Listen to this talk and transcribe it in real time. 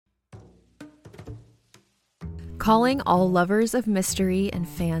Calling all lovers of mystery and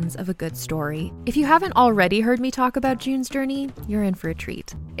fans of a good story. If you haven't already heard me talk about June's Journey, you're in for a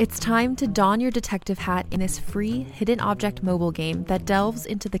treat. It's time to don your detective hat in this free hidden object mobile game that delves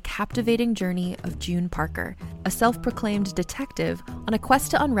into the captivating journey of June Parker, a self-proclaimed detective on a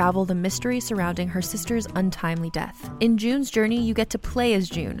quest to unravel the mystery surrounding her sister's untimely death. In June's Journey, you get to play as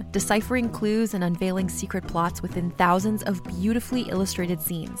June, deciphering clues and unveiling secret plots within thousands of beautifully illustrated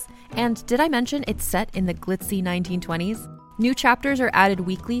scenes. And did I mention it's set in the glitzy 1920s? New chapters are added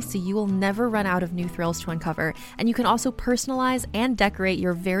weekly, so you will never run out of new thrills to uncover, and you can also personalize and decorate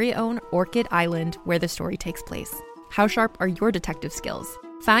your very own Orchid Island where the story takes place. How sharp are your detective skills?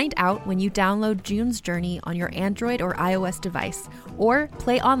 Find out when you download June's Journey on your Android or iOS device, or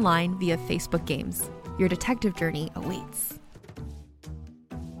play online via Facebook Games. Your detective journey awaits.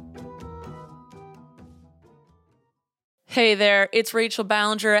 Hey there, it's Rachel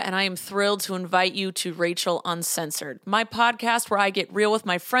Ballinger, and I am thrilled to invite you to Rachel Uncensored, my podcast where I get real with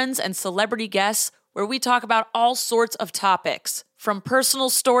my friends and celebrity guests, where we talk about all sorts of topics. From personal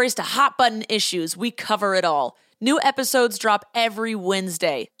stories to hot-button issues, we cover it all. New episodes drop every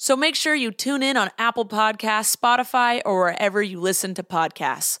Wednesday, so make sure you tune in on Apple Podcasts, Spotify, or wherever you listen to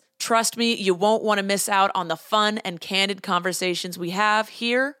podcasts. Trust me, you won't want to miss out on the fun and candid conversations we have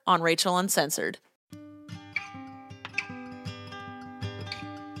here on Rachel Uncensored.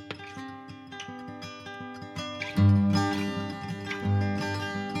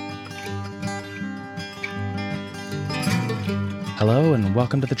 Hello and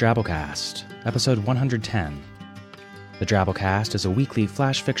welcome to the Drabblecast, episode 110. The Drabblecast is a weekly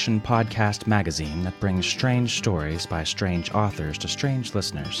flash fiction podcast magazine that brings strange stories by strange authors to strange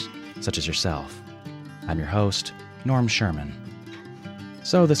listeners, such as yourself. I'm your host, Norm Sherman.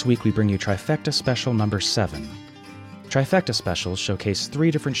 So this week we bring you Trifecta Special number 7. Trifecta Specials showcase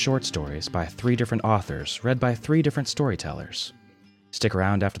 3 different short stories by 3 different authors, read by 3 different storytellers. Stick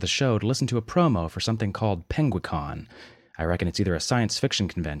around after the show to listen to a promo for something called Penguicon. I reckon it's either a science fiction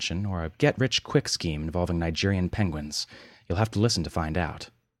convention or a get-rich-quick scheme involving Nigerian penguins. You'll have to listen to find out.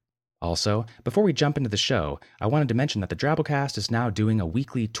 Also, before we jump into the show, I wanted to mention that the Drabblecast is now doing a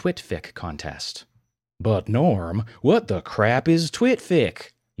weekly TwitFic contest. But Norm, what the crap is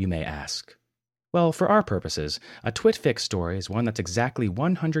TwitFic? You may ask. Well, for our purposes, a TwitFic story is one that's exactly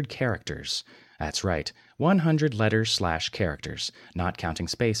 100 characters. That's right, 100 letters/characters, not counting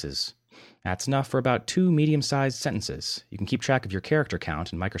spaces. That's enough for about 2 medium-sized sentences. You can keep track of your character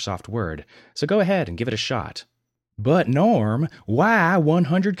count in Microsoft Word, so go ahead and give it a shot. But Norm, why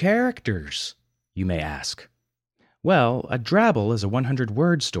 100 characters? You may ask. Well, a drabble is a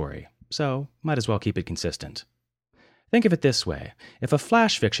 100-word story, so might as well keep it consistent. Think of it this way. If a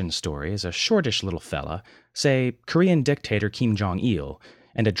flash fiction story is a shortish little fella, say Korean dictator Kim Jong-il,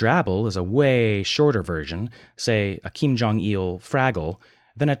 and a drabble is a way shorter version, say a Kim Jong-il Fraggle,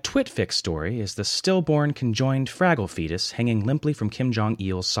 then a TwitFic story is the stillborn conjoined Fraggle fetus hanging limply from Kim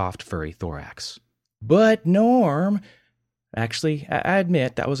Jong-il's soft furry thorax. But Norm... Actually, I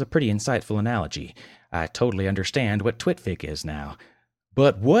admit that was a pretty insightful analogy. I totally understand what TwitFic is now.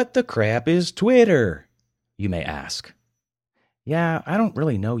 But what the crap is Twitter? You may ask. Yeah, I don't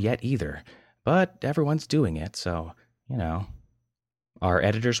really know yet either, but everyone's doing it, so, you know. Our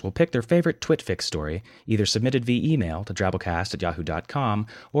editors will pick their favorite TwitFic story, either submitted via email to drabblecast@yahoo.com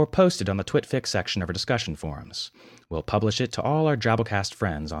or posted on the TwitFic section of our discussion forums. We'll publish it to all our Drabblecast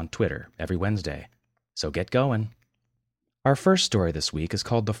friends on Twitter every Wednesday. So get going. Our first story this week is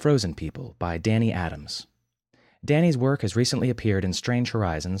called The Frozen People by Danny Adams. Danny's work has recently appeared in Strange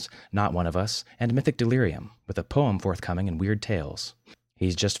Horizons, Not One of Us, and Mythic Delirium, with a poem forthcoming in Weird Tales.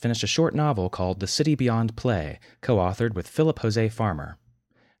 He's just finished a short novel called The City Beyond Play, co-authored with Philip Jose Farmer.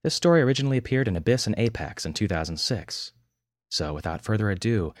 This story originally appeared in Abyss and Apex in 2006. So, without further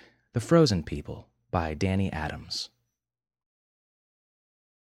ado, The Frozen People by Danny Adams.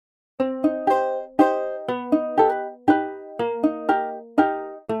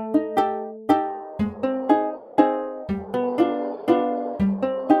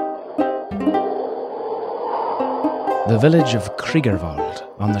 The village of Kriegerwald,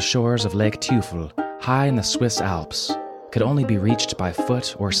 on the shores of Lake Teufel, high in the Swiss Alps, could only be reached by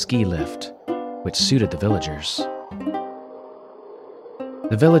foot or ski lift, which suited the villagers.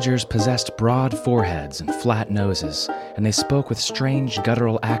 The villagers possessed broad foreheads and flat noses, and they spoke with strange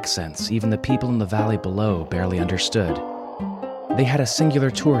guttural accents even the people in the valley below barely understood. They had a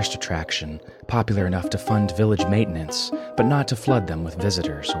singular tourist attraction, popular enough to fund village maintenance, but not to flood them with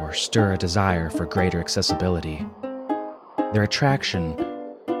visitors or stir a desire for greater accessibility. Their attraction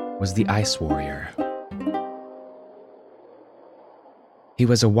was the Ice Warrior. He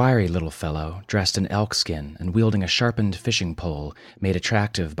was a wiry little fellow, dressed in elk skin and wielding a sharpened fishing pole made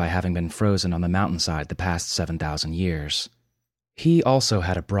attractive by having been frozen on the mountainside the past 7,000 years. He also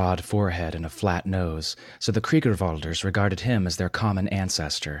had a broad forehead and a flat nose, so the Kriegerwalders regarded him as their common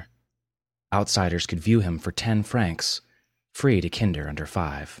ancestor. Outsiders could view him for 10 francs, free to kinder under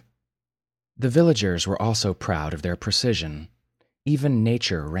 5. The villagers were also proud of their precision. Even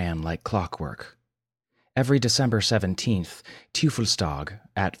nature ran like clockwork. Every December 17th, Teufelstag,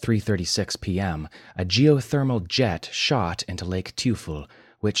 at 3:36 p.m., a geothermal jet shot into Lake Teufel,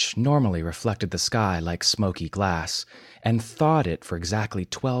 which normally reflected the sky like smoky glass, and thawed it for exactly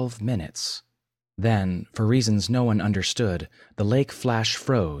 12 minutes. Then, for reasons no one understood, the lake flash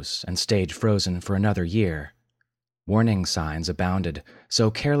froze and stayed frozen for another year. Warning signs abounded,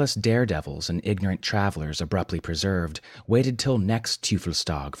 so careless daredevils and ignorant travelers abruptly preserved waited till next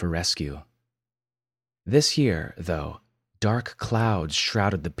Teufelstag for rescue. This year, though, dark clouds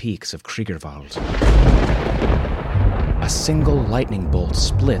shrouded the peaks of Kriegerwald. A single lightning bolt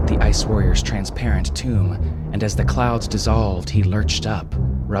split the Ice Warrior's transparent tomb, and as the clouds dissolved, he lurched up,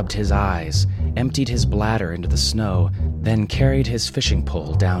 rubbed his eyes, emptied his bladder into the snow, then carried his fishing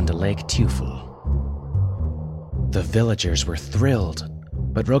pole down to Lake Teufel. The villagers were thrilled,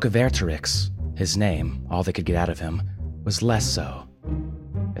 but Rogeverterix, his name, all they could get out of him, was less so.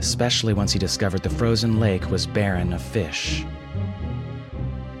 Especially once he discovered the frozen lake was barren of fish.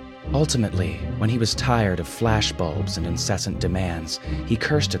 Ultimately, when he was tired of flashbulbs and incessant demands, he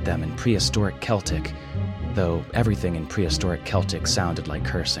cursed at them in prehistoric Celtic, though everything in prehistoric Celtic sounded like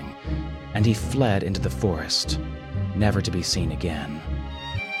cursing, and he fled into the forest, never to be seen again.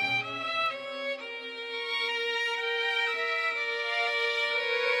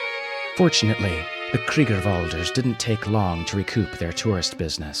 Fortunately, the Kriegerwalders didn't take long to recoup their tourist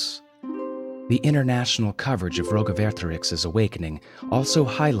business. The international coverage of Rogeverterix's awakening also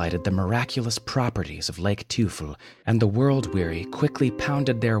highlighted the miraculous properties of Lake Teufel, and the world-weary quickly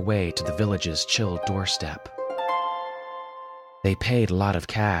pounded their way to the village's chill doorstep. They paid a lot of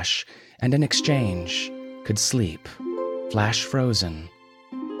cash, and in exchange, could sleep, flash frozen,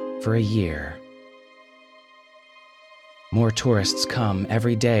 for a year. More tourists come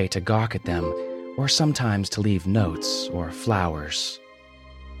every day to gawk at them, or sometimes to leave notes or flowers.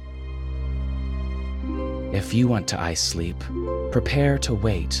 If you want to ice sleep, prepare to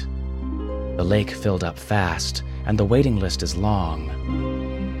wait. The lake filled up fast, and the waiting list is long.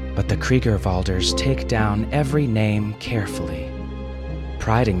 But the Kriegerwalders take down every name carefully,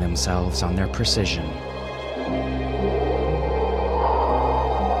 priding themselves on their precision.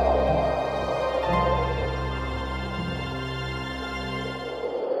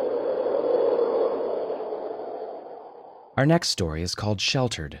 Our next story is called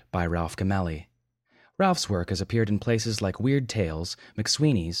Sheltered by Ralph Gamelli. Ralph's work has appeared in places like Weird Tales,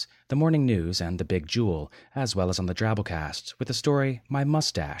 McSweeney's, The Morning News, and The Big Jewel, as well as on the Drabblecast, with the story My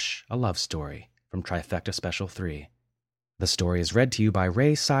Mustache, a Love Story, from Trifecta Special 3. The story is read to you by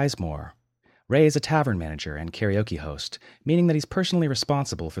Ray Sizemore. Ray is a tavern manager and karaoke host, meaning that he's personally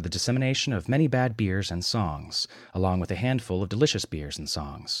responsible for the dissemination of many bad beers and songs, along with a handful of delicious beers and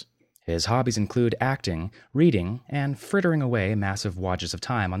songs. His hobbies include acting, reading, and frittering away massive wadges of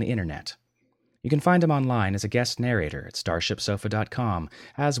time on the internet. You can find him online as a guest narrator at starshipsofa.com,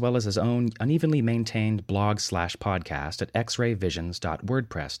 as well as his own unevenly maintained blog/podcast at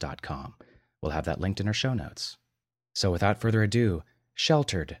xrayvisions.wordpress.com. We'll have that linked in our show notes. So without further ado,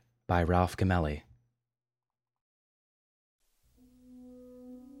 Sheltered by Ralph Gamelli.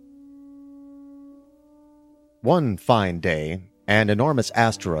 One fine day, an enormous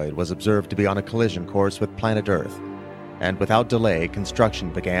asteroid was observed to be on a collision course with planet Earth, and without delay,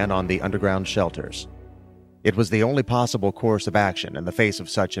 construction began on the underground shelters. It was the only possible course of action in the face of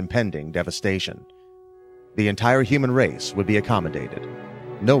such impending devastation. The entire human race would be accommodated.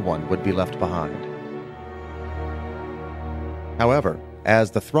 No one would be left behind. However,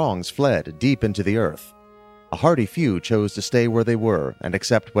 as the throngs fled deep into the earth, a hardy few chose to stay where they were and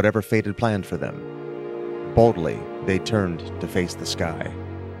accept whatever fate had planned for them. Boldly, they turned to face the sky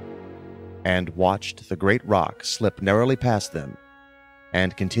and watched the great rock slip narrowly past them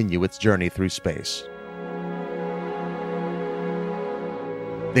and continue its journey through space.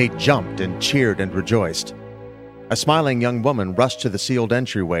 They jumped and cheered and rejoiced. A smiling young woman rushed to the sealed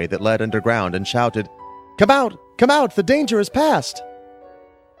entryway that led underground and shouted, "Come out! Come out! The danger is past!"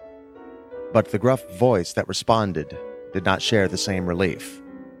 But the gruff voice that responded did not share the same relief.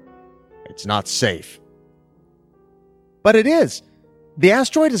 "It's not safe." "But it is! The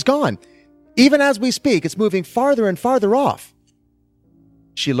asteroid is gone. Even as we speak, it's moving farther and farther off."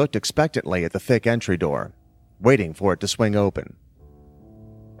 She looked expectantly at the thick entry door, waiting for it to swing open.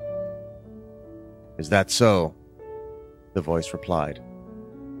 Is that so? The voice replied.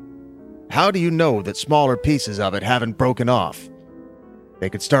 How do you know that smaller pieces of it haven't broken off? They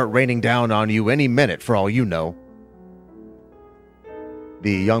could start raining down on you any minute for all you know.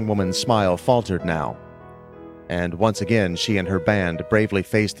 The young woman's smile faltered now, and once again she and her band bravely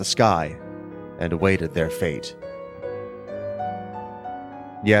faced the sky and awaited their fate.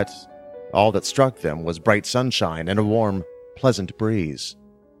 Yet, all that struck them was bright sunshine and a warm, pleasant breeze.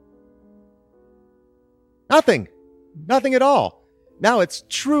 Nothing at all. Now it's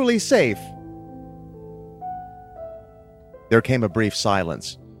truly safe. There came a brief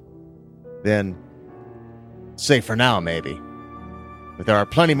silence. Then, safe for now, maybe. But there are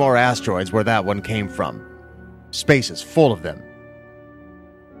plenty more asteroids where that one came from. Space is full of them.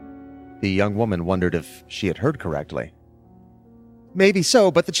 The young woman wondered if she had heard correctly. Maybe so,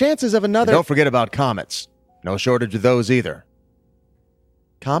 but the chances of another... And don't forget about comets. No shortage of those either.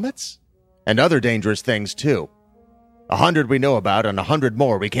 Comets? And other dangerous things, too. 100 we know about, and 100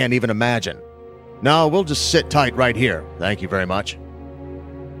 more we can't even imagine. No, we'll just sit tight right here. Thank you very much.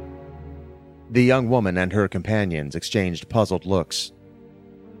 The young woman and her companions exchanged puzzled looks.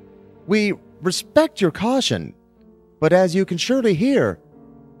 We respect your caution, but as you can surely hear,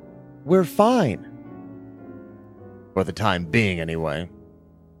 we're fine. For the time being, anyway.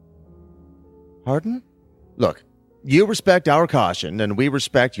 Pardon? Look, you respect our caution, and we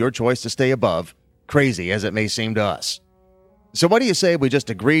respect your choice to stay above, crazy as it may seem to us. So what do you say we just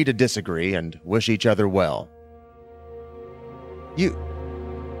agree to disagree and wish each other well? You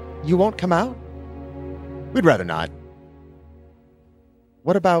won't come out? We'd rather not.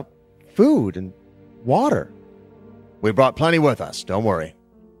 What about food and water? We brought plenty with us, don't worry.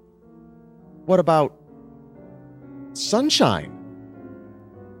 What about sunshine?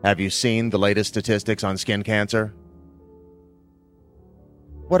 Have you seen the latest statistics on skin cancer?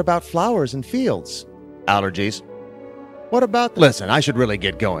 What about flowers and fields? Allergies? What about... Listen, I should really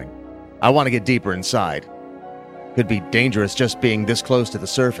get going. I want to get deeper inside. Could be dangerous just being this close to the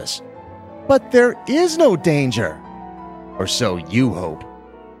surface. But there is no danger. Or so you hope.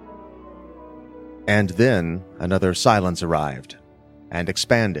 And then another silence arrived, and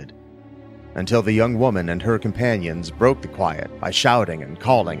expanded, until the young woman and her companions broke the quiet by shouting and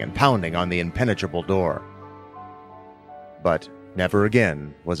calling and pounding on the impenetrable door. But never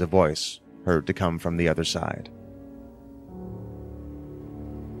again was a voice heard to come from the other side.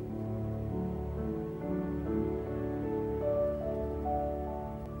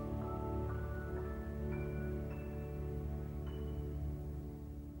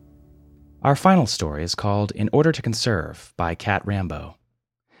 Our final story is called In Order to Conserve by Kat Rambo.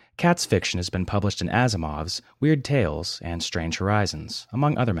 Kat's fiction has been published in Asimov's, Weird Tales, and Strange Horizons,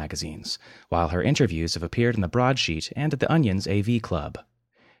 among other magazines, while her interviews have appeared in the Broadsheet and at the Onion's AV Club.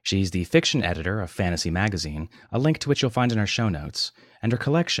 She's the fiction editor of Fantasy Magazine, a link to which you'll find in our show notes, and her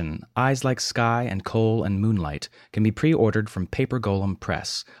collection, Eyes Like Sky and Coal and Moonlight, can be pre-ordered from Paper Golem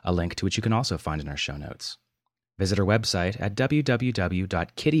Press, a link to which you can also find in our show notes. Visit her website at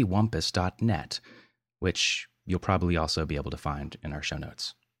www.kittywampus.net, which you'll probably also be able to find in our show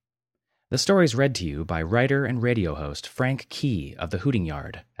notes. The story is read to you by writer and radio host Frank Key of The Hooting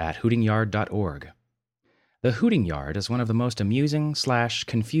Yard at hootingyard.org. The Hooting Yard is one of the most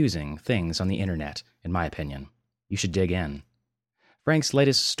amusing/confusing things on the internet, in my opinion. You should dig in. Frank's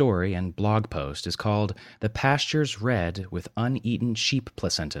latest story and blog post is called The Pastures Red with Uneaten Sheep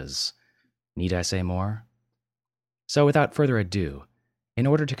Placentas. Need I say more? So without further ado, In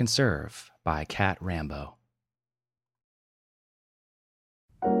Order to Conserve by Kat Rambo.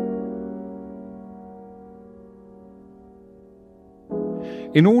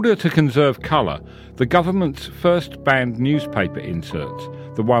 In order to conserve colour, the government's first banned newspaper inserts,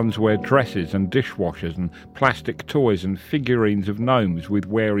 the ones where dresses and dishwashers and plastic toys and figurines of gnomes with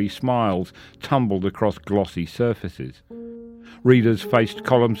wary smiles tumbled across glossy surfaces. Readers faced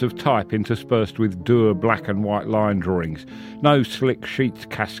columns of type interspersed with dour black and white line drawings, no slick sheets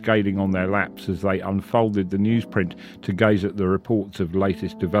cascading on their laps as they unfolded the newsprint to gaze at the reports of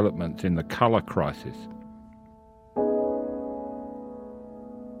latest developments in the colour crisis.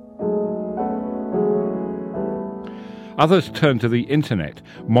 Others turned to the internet.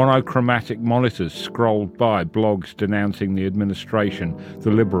 Monochromatic monitors scrolled by, blogs denouncing the administration, the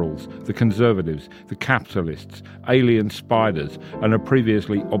liberals, the conservatives, the capitalists, alien spiders, and a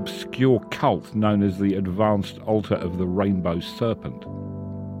previously obscure cult known as the Advanced Altar of the Rainbow Serpent.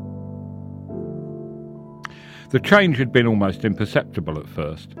 The change had been almost imperceptible at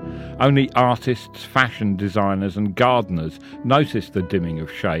first. Only artists, fashion designers and gardeners noticed the dimming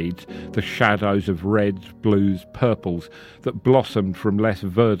of shades, the shadows of reds, blues, purples that blossomed from less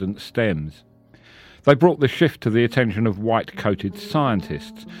verdant stems. They brought the shift to the attention of white-coated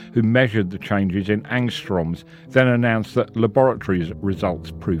scientists who measured the changes in angstroms, then announced that laboratory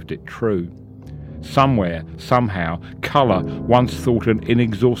results proved it true. Somewhere, somehow, colour, once thought an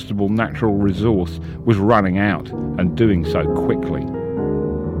inexhaustible natural resource, was running out, and doing so quickly.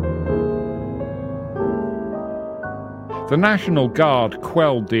 The National Guard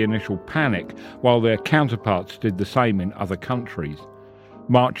quelled the initial panic, while their counterparts did the same in other countries.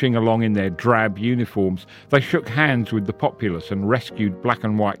 Marching along in their drab uniforms, they shook hands with the populace and rescued black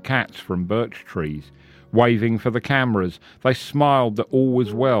and white cats from birch trees. Waving for the cameras, they smiled that all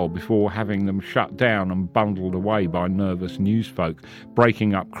was well before having them shut down and bundled away by nervous newsfolk,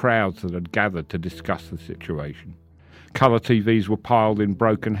 breaking up crowds that had gathered to discuss the situation. Colour TVs were piled in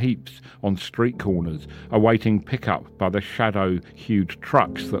broken heaps on street corners, awaiting pickup by the shadow-hued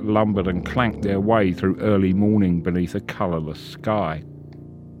trucks that lumbered and clanked their way through early morning beneath a colourless sky.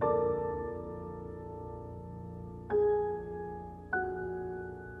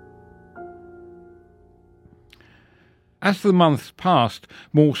 As the months passed,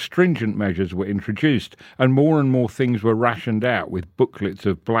 more stringent measures were introduced, and more things were rationed out with booklets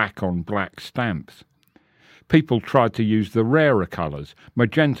of black-on-black stamps. People tried to use the rarer colours,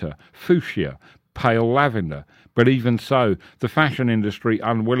 magenta, fuchsia, pale lavender, but even so, the fashion industry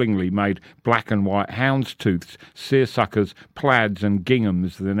unwillingly made black and white houndstooths, seersuckers, plaids and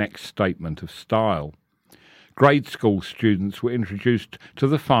ginghams the next statement of style. Grade school students were introduced to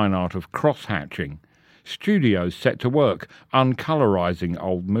the fine art of cross-hatching. Studios set to work uncolorizing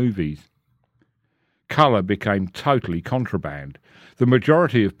old movies. Colour became totally contraband. The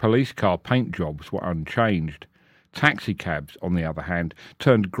majority of police car paint jobs were unchanged. Taxicabs, on the other hand,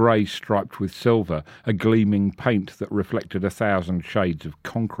 turned grey striped with silver, a gleaming paint that reflected 1,000 shades of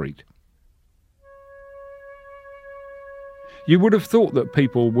concrete. You would have thought that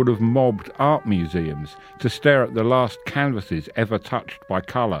people would have mobbed art museums to stare at the last canvases ever touched by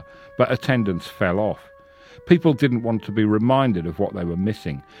colour, but attendance fell off. People didn't want to be reminded of what they were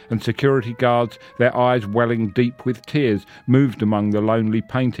missing, and security guards, their eyes welling deep with tears, moved among the lonely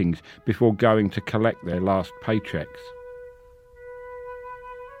paintings before going to collect their last paychecks.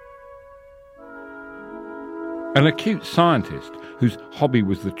 An acute scientist, whose hobby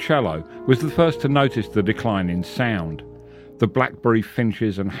was the cello, was the first to notice the decline in sound. The blackberry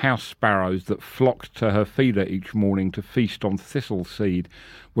finches and house sparrows that flocked to her feeder each morning to feast on thistle seed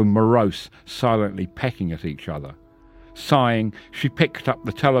were morose, silently pecking at each other. Sighing, she picked up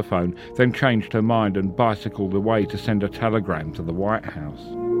the telephone, then changed her mind and bicycled away to send a telegram to the White House.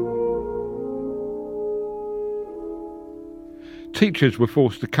 Teachers were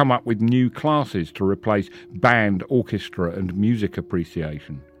forced to come up with new classes to replace band, orchestra and music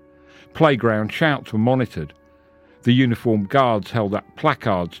appreciation. Playground shouts were monitored. The uniformed guards held up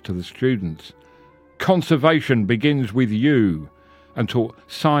placards to the students. "Conservation begins with you," and taught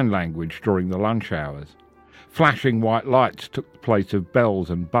sign language during the lunch hours. Flashing white lights took the place of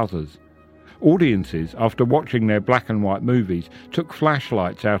bells and buzzers. Audiences, after watching their black and white movies, took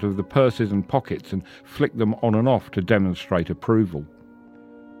flashlights out of the purses and pockets and flicked them on and off to demonstrate approval.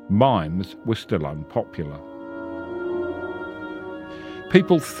 Mimes were still unpopular.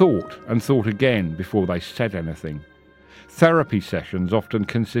 People thought and thought again before they said anything. Therapy sessions often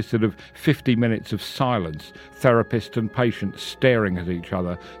consisted of 50 minutes of silence, therapist and patient staring at each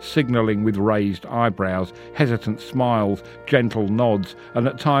other, signalling with raised eyebrows, hesitant smiles, gentle nods, and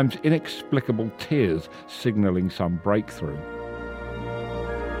at times inexplicable tears, signalling some breakthrough.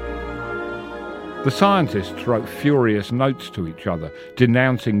 The scientists wrote furious notes to each other,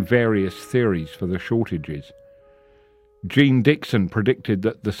 denouncing various theories for the shortages. Gene Dixon predicted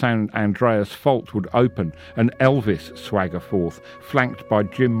that the San Andreas Fault would open and Elvis swagger forth, flanked by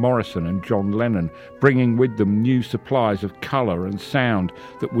Jim Morrison and John Lennon, bringing with them new supplies of colour and sound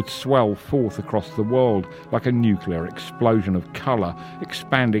that would swell forth across the world like a nuclear explosion of colour,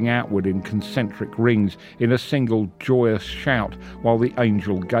 expanding outward in concentric rings in a single joyous shout while the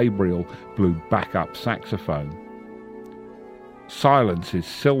angel Gabriel blew backup saxophone. "Silence is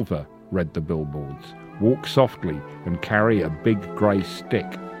silver," read the billboards. "Walk softly and carry a big grey stick."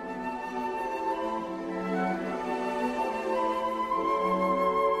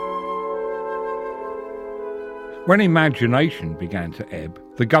 When imagination began to ebb,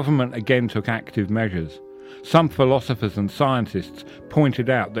 the government again took active measures. Some philosophers and scientists pointed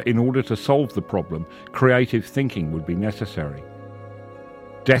out that in order to solve the problem, creative thinking would be necessary.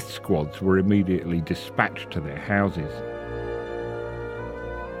 Death squads were immediately dispatched to their houses.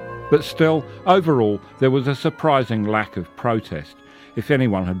 But still, overall, there was a surprising lack of protest, if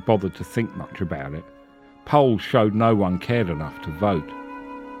anyone had bothered to think much about it. Polls showed no one cared enough to vote.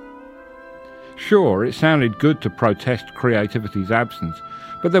 Sure, it sounded good to protest creativity's absence,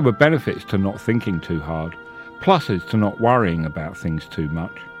 but there were benefits to not thinking too hard, pluses to not worrying about things too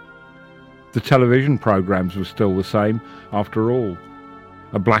much. The television programmes were still the same, after all.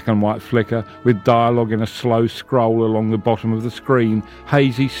 A black and white flicker with dialogue in a slow scroll along the bottom of the screen,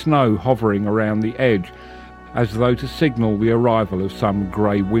 hazy snow hovering around the edge, as though to signal the arrival of some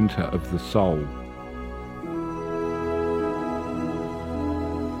grey winter of the soul.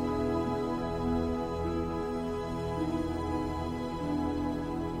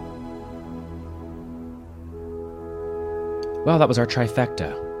 Well, that was our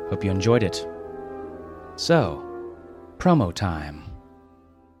trifecta. Hope you enjoyed it. So, promo time.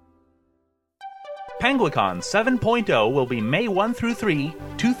 Penguicon 7.0 will be May 1 through 3,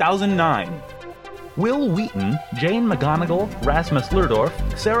 2009. Will Wheaton, Jane McGonigal, Rasmus Lerdorf,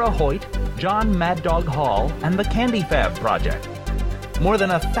 Sarah Hoyt, John Mad Dog Hall, and the Candy Fab Project. More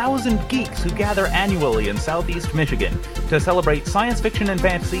than 1,000 geeks who gather annually in Southeast Michigan to celebrate science fiction and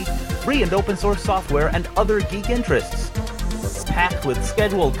fantasy, free and open source software, and other geek interests. Packed with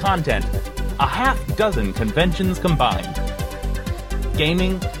scheduled content, a half-dozen conventions combined.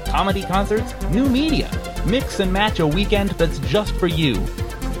 Gaming, comedy concerts, new media. Mix and match a weekend that's just for you.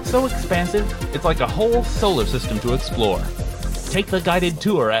 So expansive, it's like a whole solar system to explore. Take the guided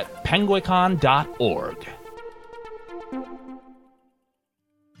tour at penguicon.org.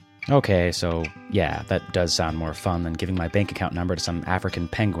 Okay, so yeah, that does sound more fun than giving my bank account number to some African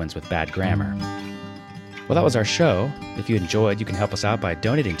penguins with bad grammar. Well, that was our show. If you enjoyed, you can help us out by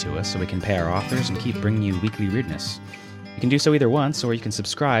donating to us so we can pay our authors and keep bringing you weekly weirdness. You can do so either once, or you can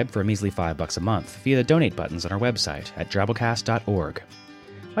subscribe for a measly $5 a month via the donate buttons on our website at drabblecast.org.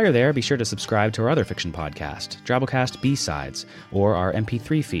 While you're there, be sure to subscribe to our other fiction podcast, Drabblecast B-Sides, or our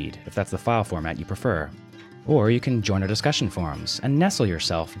MP3 feed, if that's the file format you prefer. Or you can join our discussion forums and nestle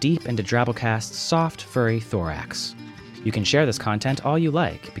yourself deep into Drabblecast's soft, furry thorax. You can share this content all you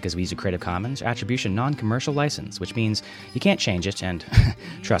like, because we use a Creative Commons Attribution Non-Commercial License, which means you can't change it, and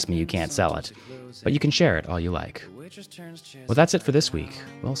trust me, you can't sell it. But you can share it all you like. Well, that's it for this week.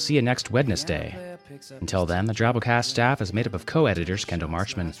 We'll see you next Wednesday. Until then, the Drabblecast staff is made up of co-editors Kendall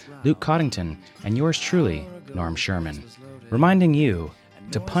Marchman, Luke Coddington, and yours truly, Norm Sherman, reminding you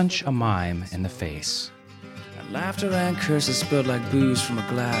to punch a mime in the face. Laughter and curses spilled like booze from a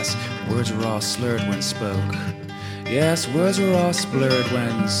glass. Words were all slurred when spoke. Yes, words were all splurred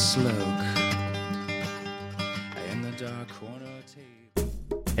when sloke. In the dark corner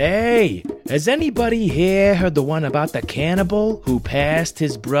table. Hey, has anybody here heard the one about the cannibal who passed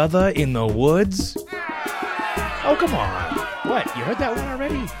his brother in the woods? Oh, come on. What, you heard that one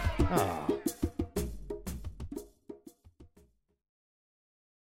already? Oh.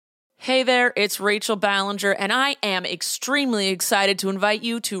 Hey there, it's Rachel Ballinger, and I am extremely excited to invite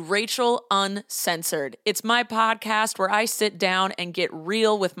you to Rachel Uncensored. It's my podcast where I sit down and get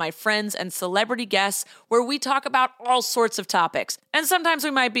real with my friends and celebrity guests, where we talk about all sorts of topics. And sometimes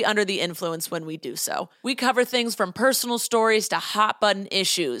we might be under the influence when we do so. We cover things from personal stories to hot-button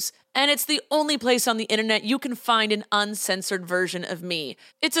issues. And it's the only place on the internet you can find an uncensored version of me.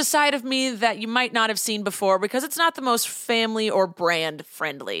 It's a side of me that you might not have seen before because it's not the most family or brand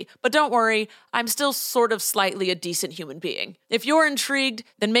friendly. But don't worry, I'm still sort of slightly a decent human being. If you're intrigued,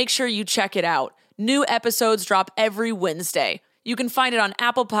 then make sure you check it out. New episodes drop every Wednesday. You can find it on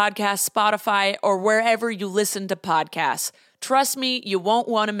Apple Podcasts, Spotify, or wherever you listen to podcasts. Trust me, you won't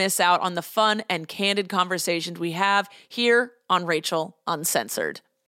want to miss out on the fun and candid conversations we have here on Rachel Uncensored.